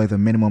deploy the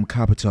minimum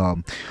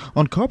capital.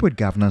 On corporate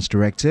governance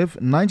directive,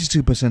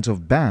 92%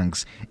 of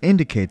banks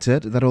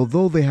indicated that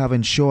although they have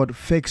ensured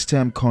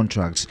fixed-term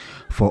contracts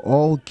for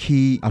all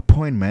key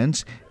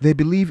appointments, they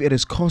believe it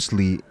is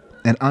costly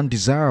and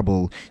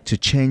undesirable to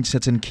change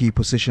certain key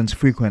positions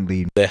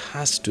frequently. There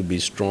has to be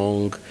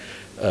strong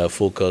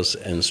focus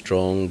and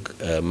strong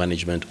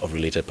management of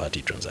related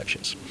party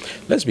transactions.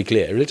 Let's be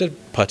clear, a related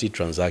party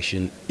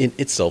transaction in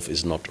itself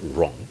is not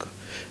wrong,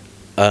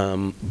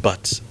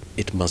 but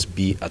it must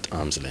be at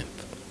arm's length.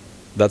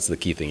 That's the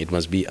key thing. It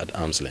must be at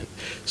arm's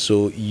length.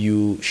 So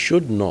you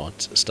should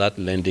not start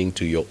lending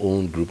to your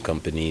own group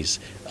companies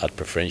at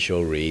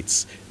preferential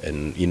rates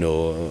and, you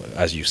know,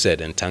 as you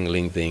said,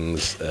 entangling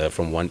things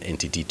from one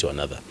entity to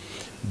another.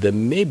 There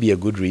may be a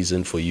good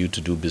reason for you to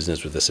do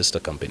business with a sister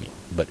company,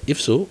 but if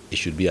so, it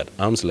should be at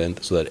arm's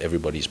length so that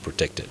everybody is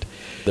protected.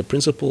 The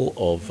principle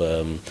of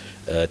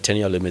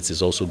tenure limits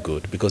is also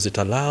good because it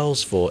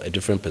allows for a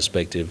different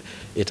perspective.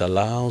 It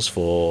allows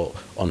for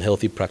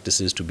unhealthy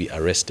practices to be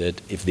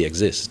arrested if they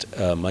exist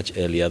much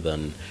earlier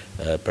than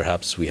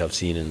perhaps we have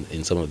seen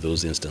in some of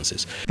those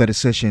instances. The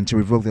decision to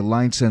revoke the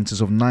licenses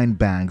of 9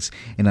 banks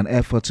in an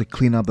effort to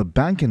clean up the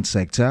banking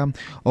sector,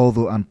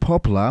 although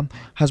unpopular,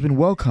 has been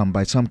welcomed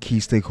by some key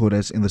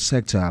stakeholders in the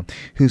sector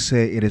who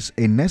say it is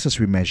a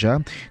necessary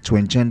measure to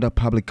engender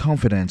public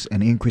confidence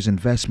and increase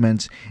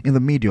investment in the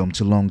medium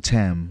to long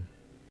term.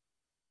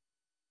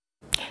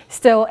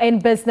 Still in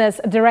business,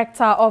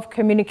 Director of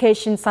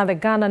Communications at the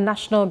Ghana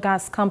National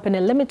Gas Company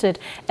Limited,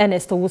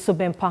 Ernest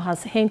Owusu-Bempah,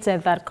 has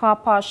hinted that Car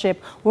Powership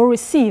will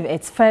receive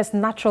its first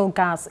natural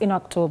gas in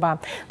October.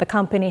 The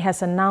company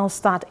has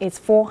announced that its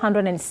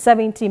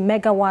 470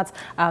 megawatt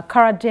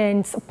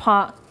Caradines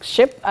power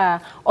ship,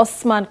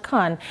 Osman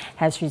Khan,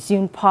 has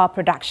resumed power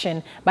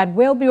production, but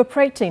will be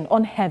operating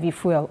on heavy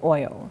fuel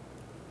oil.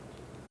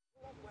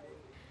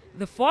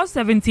 The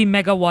 470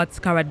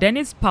 megawatts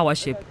Caradines power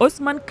ship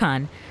Osman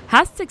Khan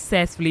has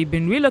successfully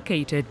been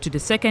relocated to the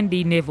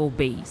secondary naval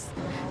base.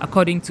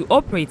 According to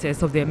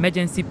operators of the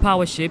emergency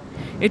power ship,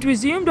 it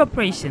resumed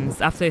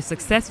operations after a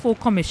successful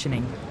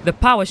commissioning. The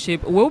power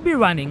ship will be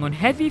running on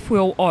heavy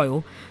fuel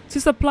oil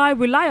to supply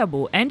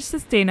reliable and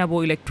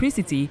sustainable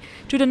electricity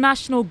to the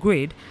national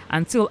grid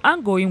until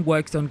ongoing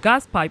works on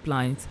gas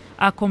pipelines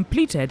are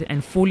completed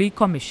and fully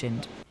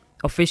commissioned.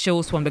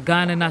 Officials from the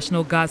Ghana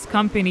National Gas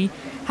Company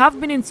have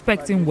been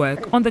inspecting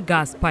work on the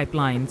gas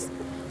pipelines.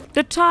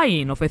 The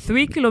tie-in of a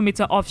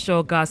 3-kilometer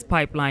offshore gas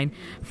pipeline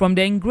from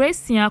the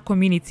Ingresia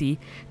community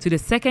to the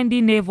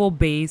secondary naval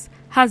base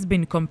has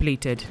been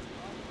completed.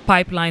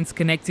 Pipelines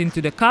connecting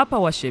to the car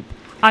power ship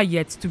are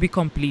yet to be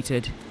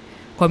completed.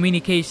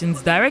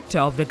 Communications Director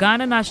of the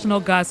Ghana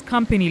National Gas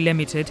Company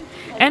Limited,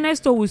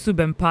 Ernest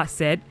Owusu-Bempah,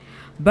 said,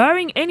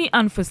 barring any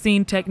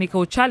unforeseen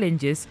technical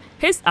challenges,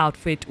 his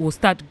outfit will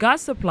start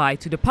gas supply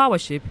to the power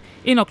ship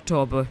in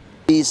October.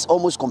 It's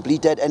almost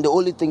completed, and the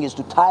only thing is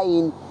to tie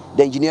in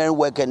the engineering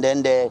work and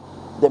then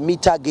the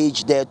meter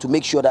gauge there to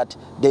make sure that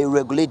they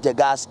regulate the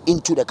gas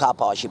into the car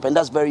power ship, and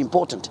that's very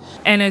important.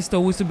 Ernest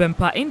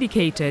Owusu-Bempah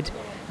indicated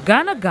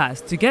Ghana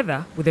Gas,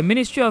 together with the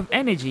Ministry of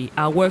Energy,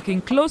 are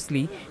working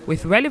closely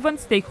with relevant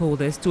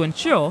stakeholders to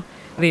ensure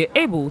they are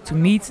able to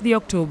meet the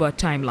October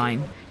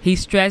timeline. He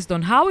stressed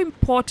on how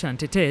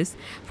important it is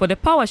for the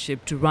power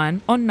ship to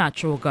run on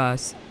natural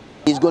gas.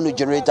 It's going to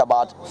generate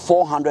about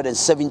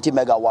 470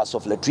 megawatts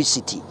of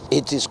electricity.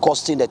 It is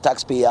costing the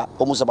taxpayer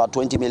almost about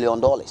 $20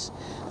 million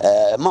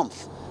a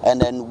month. And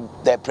then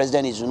the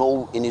president is,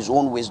 in his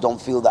own wisdom,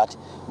 feel that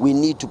we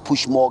need to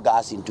push more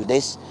gas into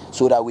this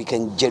so that we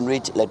can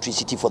generate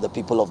electricity for the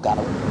people of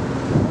Ghana.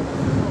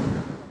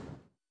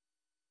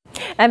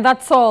 And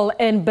that's all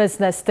in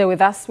business. Stay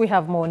with us. We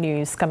have more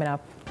news coming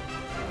up.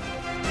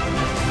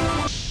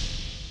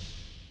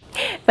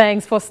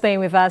 Thanks for staying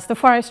with us. The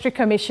Forestry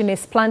Commission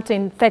is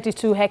planting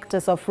 32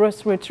 hectares of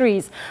rosewood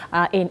trees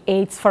in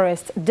 8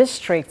 forest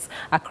districts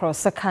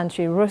across the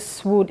country.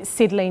 Rosewood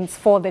seedlings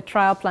for the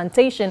trial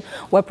plantation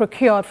were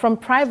procured from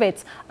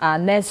private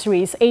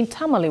nurseries in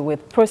Tamale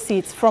with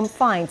proceeds from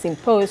fines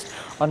imposed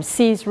on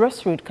seized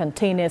rosewood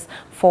containers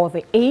for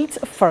the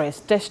 8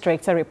 forest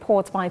districts. A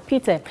report by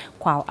Peter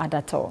Kwao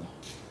Adato.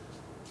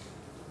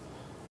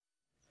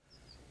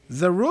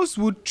 The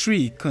rosewood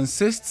tree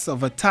consists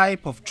of a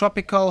type of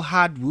tropical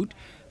hardwood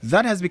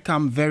that has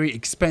become very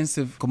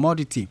expensive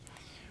commodity.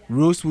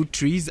 Rosewood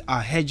trees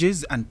are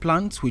hedges and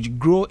plants which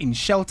grow in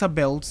shelter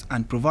belts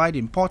and provide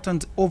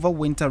important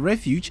overwinter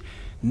refuge,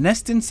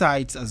 nesting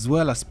sites, as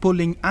well as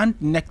pollen and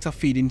nectar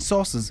feeding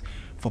sources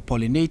for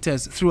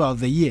pollinators throughout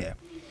the year.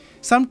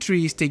 Some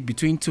trees take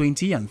between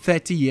 20 and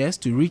 30 years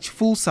to reach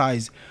full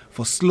size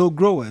for slow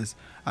growers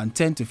and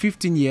 10 to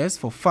 15 years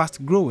for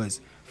fast growers,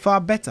 far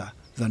better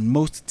than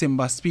most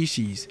timber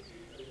species.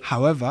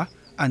 However,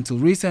 until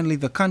recently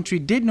the country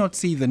did not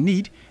see the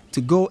need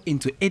to go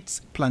into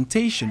its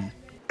plantation.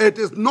 It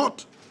is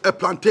not a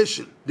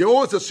plantation. They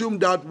always assume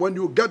that when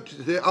you get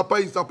to the Upper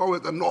East, Upper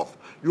West, and North,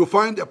 you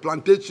find a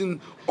plantation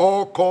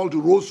all called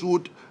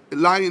rosewood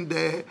lying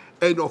there,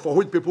 and for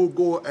which people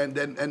go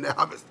and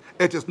harvest.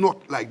 It is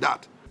not like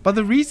that. But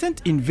the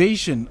recent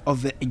invasion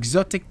of the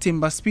exotic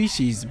timber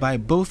species by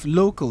both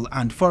local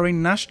and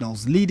foreign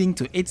nationals, leading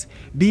to its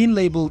being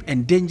labeled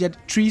endangered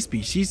tree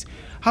species,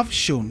 have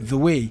shown the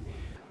way.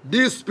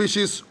 These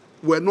species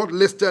were not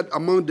listed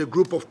among the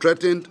group of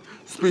threatened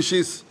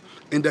species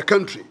in the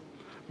country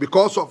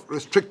because of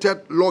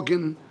restricted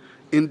logging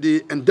in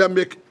the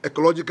endemic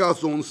ecological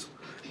zones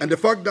and the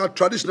fact that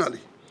traditionally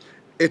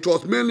it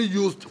was mainly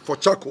used for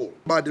charcoal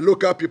by the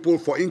local people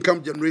for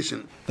income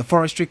generation. The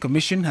Forestry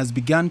Commission has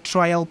begun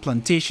trial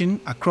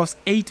plantation across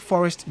 8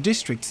 forest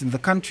districts in the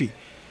country.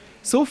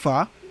 So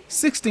far,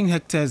 16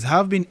 hectares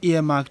have been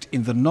earmarked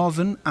in the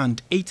northern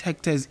and 8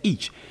 hectares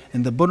each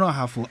in the Bono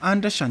Ahafo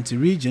and Ashanti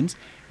regions,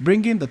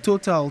 bringing the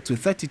total to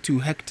 32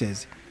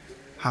 hectares.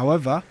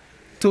 However,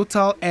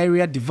 total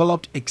area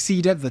developed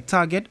exceeded the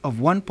target of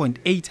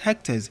 1.8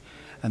 hectares,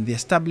 and the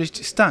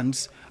established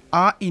stands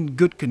are in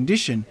good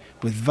condition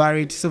with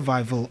varied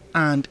survival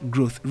and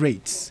growth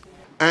rates.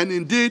 And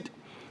indeed,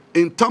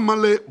 in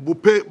Tamale,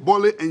 Bupe,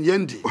 Bole, and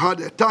Yendi, we had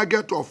a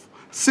target of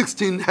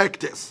 16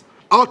 hectares.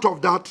 Out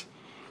of that,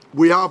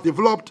 we have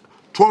developed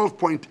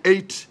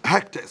 12.8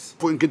 hectares.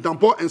 For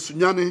Nkintampo and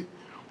Sunyani,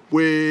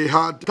 we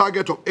had a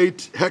target of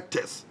 8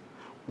 hectares.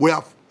 We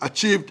have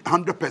achieved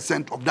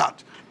 100% of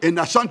that. In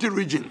Ashanti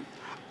region,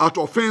 at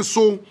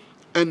Ofenso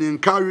and in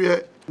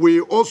Carrier,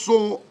 we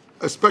also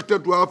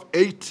expected to have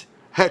 8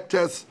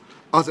 hectares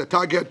as a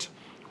target.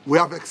 We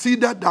have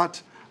exceeded that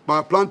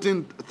by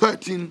planting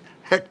 13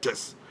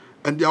 hectares,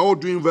 and they are all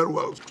doing very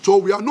well. So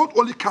we are not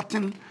only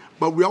cutting,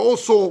 but we are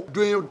also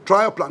doing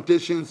trial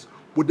plantations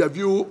with the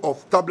view of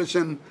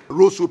establishing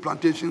rosewood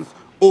plantations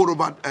all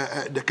over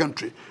the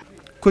country.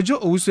 Kojo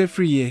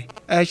Owusu-Efriye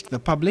urged the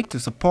public to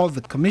support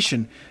the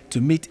commission to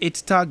meet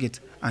its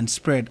target and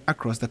spread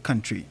across the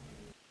country.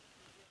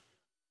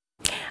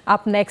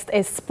 Up next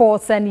is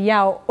sports, and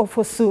Yao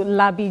Ofosu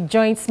Labi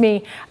joins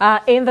me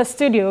in the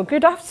studio.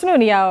 Good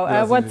afternoon, Yao.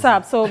 Yes, what's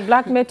up? So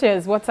Black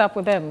Meteors, what's up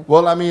with them?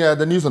 Well, I mean,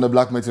 the news on the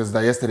Black Meteors is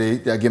that yesterday,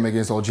 their game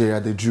against Algeria,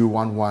 they drew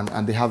 1-1,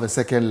 and they have a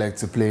second leg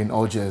to play in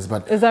Algiers.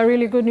 But is that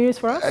really good news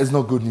for us? It's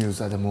not good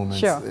news at the moment.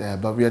 Sure. Yeah,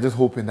 but we are just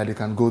hoping that they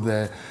can go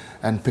there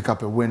and pick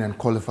up a win and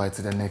qualify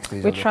to the next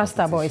stage. We trust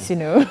our boys, you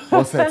know.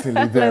 Well,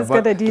 certainly there. Let's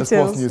get the details.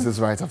 The sports news is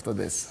right after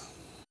this.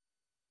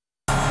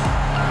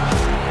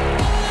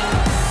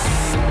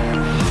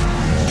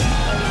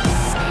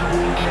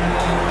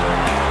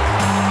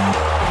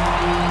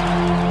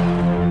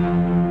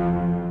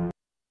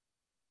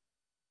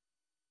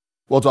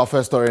 Well, to our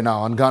first story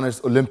now, on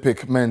Ghana's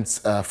Olympic men's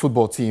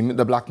football team,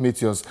 the Black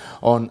Meteors,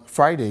 on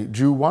Friday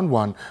drew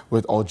 1-1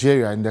 with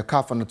Algeria in the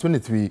CAF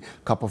Under-23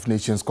 Cup of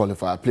Nations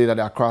qualifier. Played at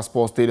the Accra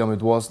Sports Stadium,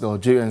 it was the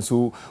Algerians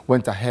who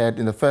went ahead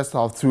in the first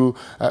half through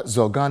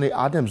Zorgane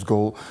Adams'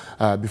 goal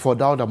before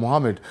Dauda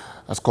Mohamed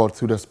scored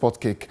through the spot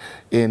kick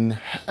in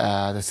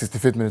the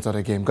 65th minute of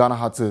the game. Ghana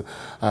had to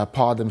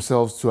power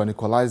themselves to an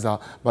equalizer,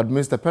 but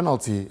missed a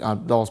penalty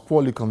that was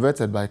poorly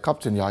converted by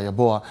Captain Yaya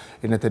Boa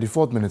in the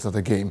 34th minute of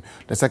the game.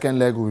 The second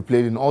leg will be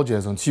played in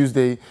Algiers on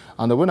Tuesday,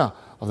 and the winner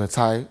of the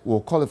tie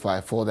will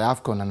qualify for the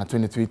AFCON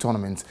Under-23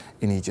 tournament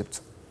in Egypt.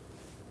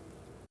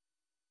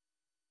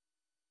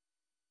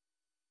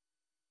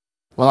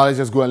 Well, now let's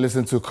just go and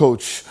listen to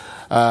Coach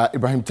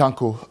Ibrahim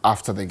Tanko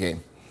after the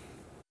game.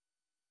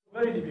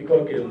 Very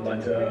difficult game,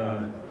 but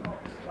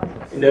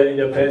in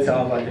the first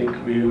half, I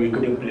think we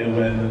couldn't play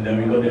well, and then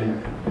we got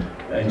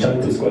a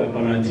chance to score a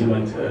penalty,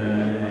 but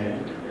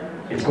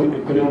it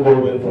couldn't go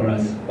well for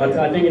us. But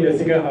I think in the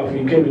second half,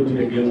 we came into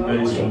the game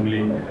very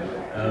strongly.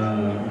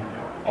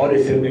 All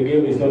the same, the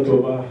game is not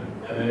over.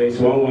 It's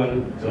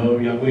 1-1, so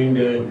we are going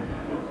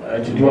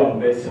there to do our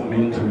best. I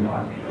mean,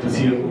 to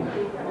see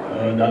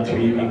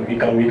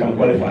that we can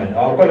qualify.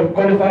 Our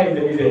qualify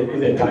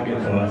is a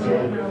target for us.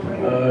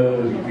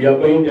 So we are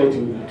going there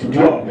to do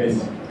our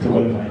best to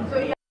qualify.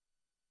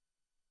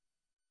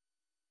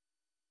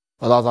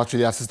 Well, that was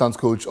actually the assistant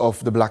coach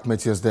of the Black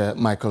Meteors there,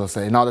 Michael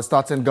Osei. Now, the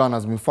starting gun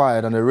has been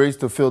fired and the race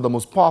to fill the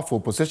most powerful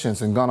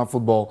positions in Ghana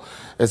football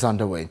is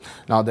underway.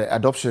 Now, the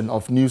adoption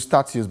of new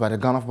statutes by the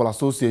Ghana Football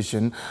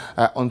Association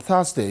on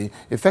Thursday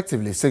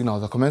effectively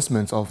signals the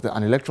commencement of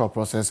an electoral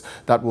process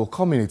that will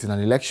culminate in an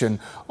election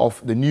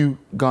of the new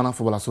Ghana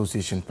Football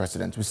Association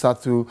president. We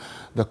start through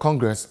the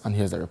Congress, and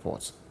here's the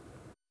report.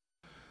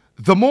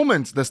 The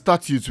moment the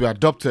statutes were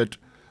adopted,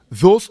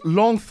 those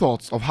long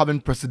thoughts of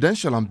having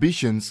presidential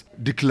ambitions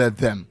declared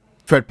them.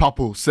 Fred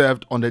Papo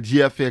served on the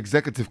GFA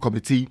Executive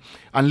Committee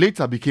and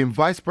later became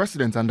vice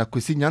president under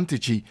Kwesi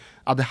Nyantakyi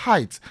at the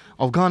height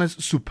of Ghana's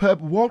superb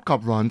World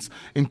Cup runs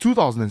in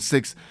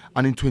 2006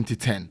 and in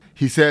 2010.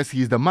 He says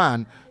he is the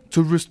man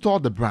to restore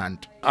the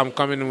brand. I'm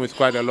coming in with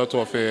quite a lot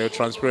of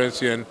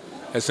transparency and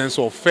a sense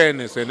of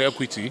fairness and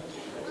equity.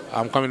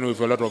 I'm coming in with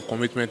a lot of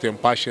commitment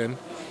and passion,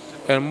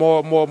 and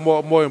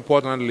more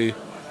importantly,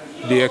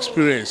 the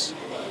experience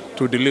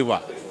to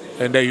deliver.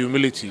 And the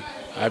humility,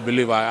 I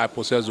believe I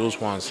possess those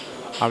ones.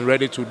 I'm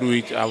ready to do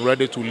it. I'm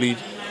ready to lead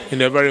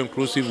in a very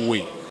inclusive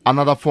way.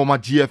 Another former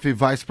GFA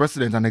vice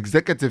president and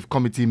executive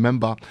committee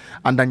member,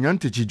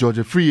 Andanyantichi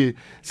George Friye,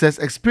 says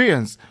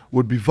experience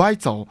would be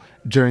vital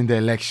during the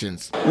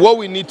elections. What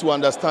we need to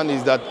understand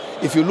is that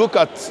if you look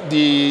at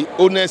the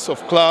owners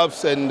of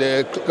clubs and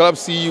the club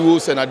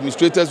CEOs and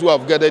administrators who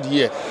have gathered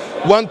here,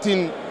 one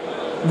thing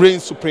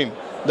reigns supreme,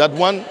 that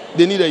one,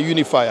 they need a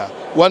unifier.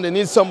 One, they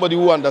need somebody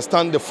who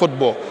understands the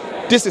football.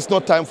 This is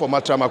not time for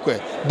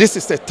Matramakwe. This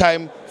is the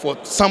time for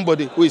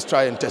somebody who is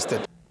tried and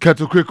tested.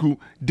 Keto Kweku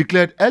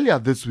declared earlier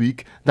this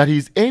week that he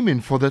is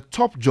aiming for the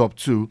top job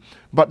too,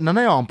 but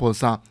Nanaya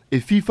Amposa, a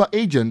FIFA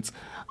agent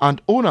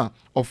and owner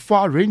of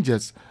Far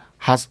Rangers,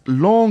 has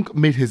long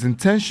made his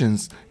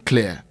intentions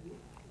clear.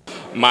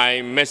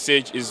 My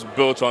message is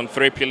built on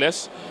 3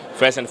 pillars.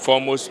 First and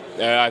foremost,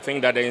 I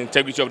think that the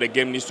integrity of the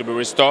game needs to be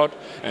restored,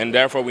 and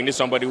therefore we need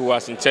somebody who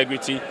has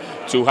integrity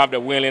to have the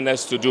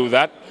willingness to do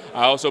that.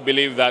 I also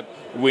believe that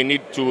we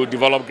need to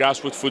develop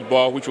grassroots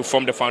football, which will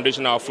form the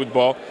foundation of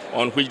football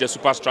on which the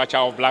superstructure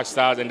of Black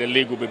Stars and the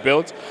league will be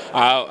built.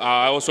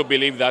 I also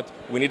believe that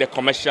we need a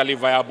commercially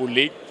viable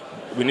league.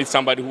 We need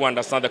somebody who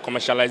understands the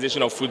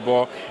commercialization of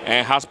football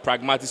and has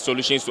pragmatic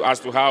solutions as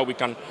to how we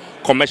can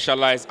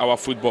commercialize our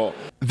football.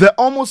 There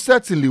almost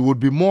certainly would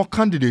be more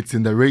candidates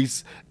in the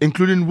race,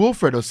 including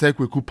Wilfred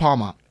Osekweku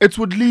Palmer. It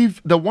would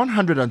leave the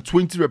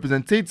 120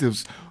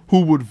 representatives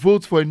who would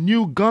vote for a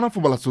new Ghana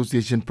Football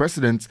Association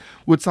president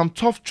with some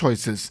tough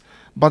choices.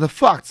 But the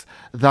fact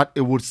that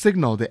it would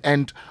signal the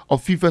end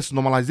of FIFA's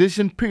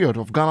normalization period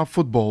of Ghana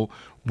football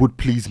would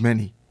please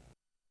many.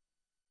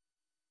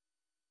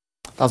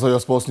 That's all your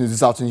sports news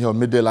this afternoon here on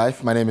Midday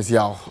Live. My name is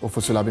Yao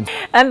Ofosulabin.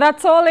 And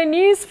that's all in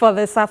news for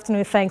this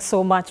afternoon. Thanks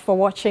so much for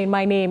watching.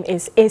 My name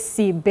is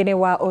AC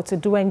Binewa Otu.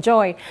 Do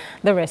enjoy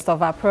the rest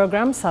of our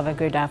programs. Have a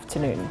good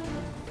afternoon.